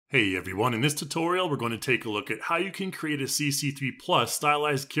Hey everyone, in this tutorial we're going to take a look at how you can create a CC3 Plus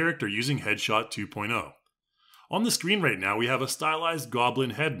stylized character using Headshot 2.0. On the screen right now we have a stylized goblin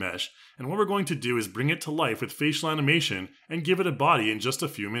head mesh, and what we're going to do is bring it to life with facial animation and give it a body in just a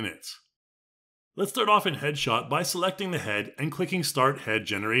few minutes. Let's start off in Headshot by selecting the head and clicking Start Head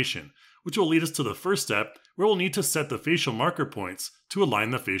Generation, which will lead us to the first step where we'll need to set the facial marker points to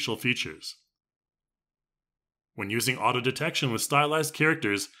align the facial features. When using auto detection with stylized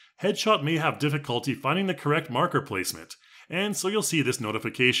characters, Headshot may have difficulty finding the correct marker placement, and so you'll see this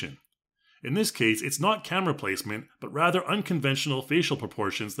notification. In this case, it's not camera placement, but rather unconventional facial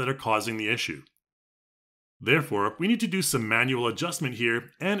proportions that are causing the issue. Therefore, we need to do some manual adjustment here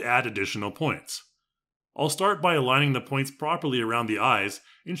and add additional points. I'll start by aligning the points properly around the eyes,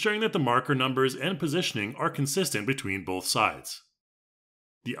 ensuring that the marker numbers and positioning are consistent between both sides.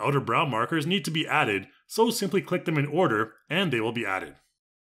 The outer brow markers need to be added, so simply click them in order and they will be added.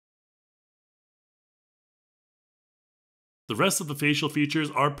 The rest of the facial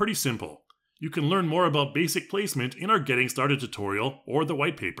features are pretty simple. You can learn more about basic placement in our Getting Started tutorial or the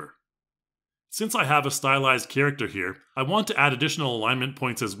white paper. Since I have a stylized character here, I want to add additional alignment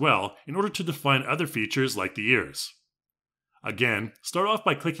points as well in order to define other features like the ears. Again, start off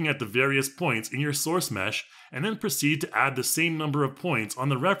by clicking at the various points in your source mesh and then proceed to add the same number of points on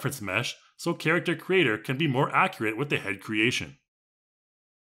the reference mesh so Character Creator can be more accurate with the head creation.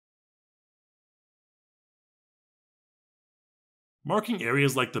 Marking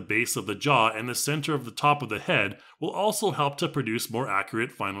areas like the base of the jaw and the center of the top of the head will also help to produce more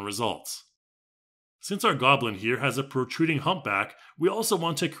accurate final results. Since our goblin here has a protruding humpback, we also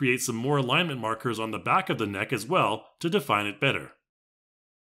want to create some more alignment markers on the back of the neck as well to define it better.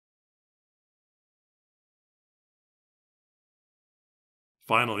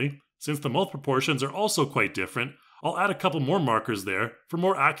 Finally, since the mouth proportions are also quite different, I'll add a couple more markers there for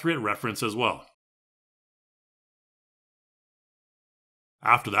more accurate reference as well.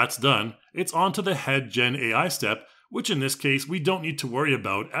 After that's done, it's on to the Head Gen AI step, which in this case we don't need to worry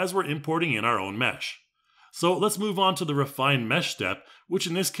about as we're importing in our own mesh. So let's move on to the Refine Mesh step, which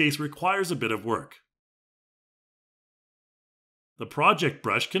in this case requires a bit of work. The Project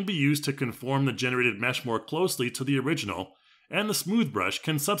brush can be used to conform the generated mesh more closely to the original, and the Smooth brush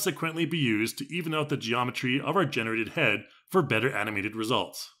can subsequently be used to even out the geometry of our generated head for better animated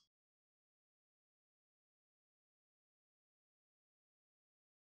results.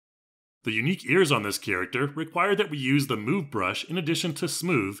 The unique ears on this character require that we use the Move brush in addition to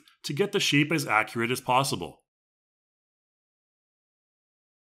Smooth to get the shape as accurate as possible.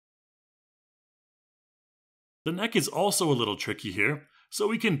 The neck is also a little tricky here, so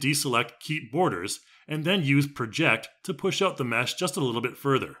we can deselect Keep Borders and then use Project to push out the mesh just a little bit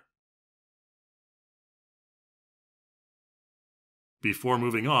further. Before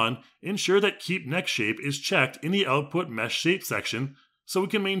moving on, ensure that Keep Neck Shape is checked in the Output Mesh Shape section so we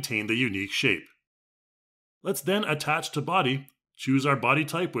can maintain the unique shape. Let's then attach to body, choose our body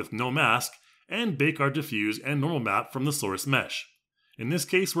type with no mask, and bake our diffuse and normal map from the source mesh. In this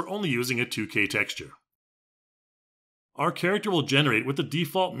case, we're only using a 2K texture. Our character will generate with the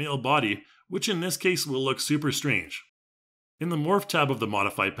default male body, which in this case will look super strange. In the Morph tab of the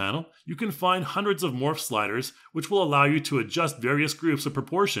Modify panel, you can find hundreds of morph sliders which will allow you to adjust various groups of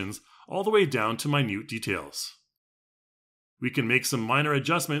proportions all the way down to minute details. We can make some minor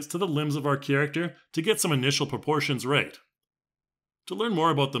adjustments to the limbs of our character to get some initial proportions right. To learn more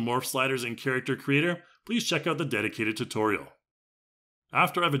about the morph sliders in Character Creator, please check out the dedicated tutorial.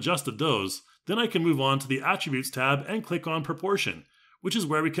 After I've adjusted those, then I can move on to the Attributes tab and click on Proportion, which is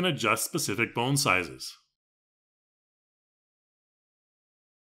where we can adjust specific bone sizes.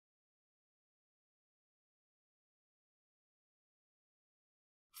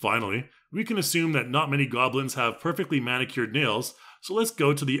 Finally, we can assume that not many goblins have perfectly manicured nails, so let's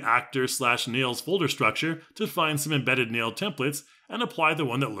go to the Actor/Nails folder structure to find some embedded nail templates and apply the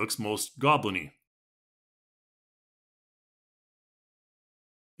one that looks most goblin-y.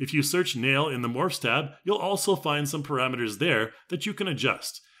 If you search nail in the Morphs tab, you'll also find some parameters there that you can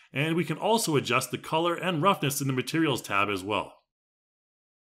adjust, and we can also adjust the color and roughness in the Materials tab as well.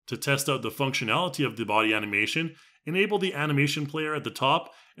 To test out the functionality of the body animation, enable the animation player at the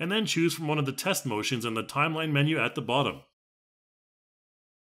top and then choose from one of the test motions in the timeline menu at the bottom.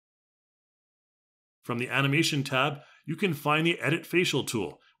 From the Animation tab, you can find the Edit Facial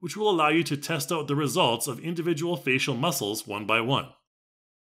tool, which will allow you to test out the results of individual facial muscles one by one.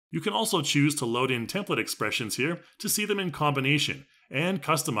 You can also choose to load in template expressions here to see them in combination and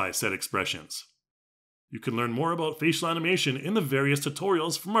customize said expressions. You can learn more about facial animation in the various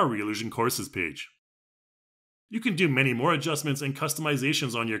tutorials from our Reillusion courses page. You can do many more adjustments and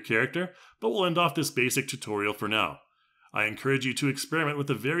customizations on your character, but we'll end off this basic tutorial for now. I encourage you to experiment with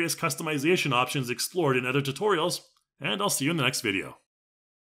the various customization options explored in other tutorials, and I'll see you in the next video.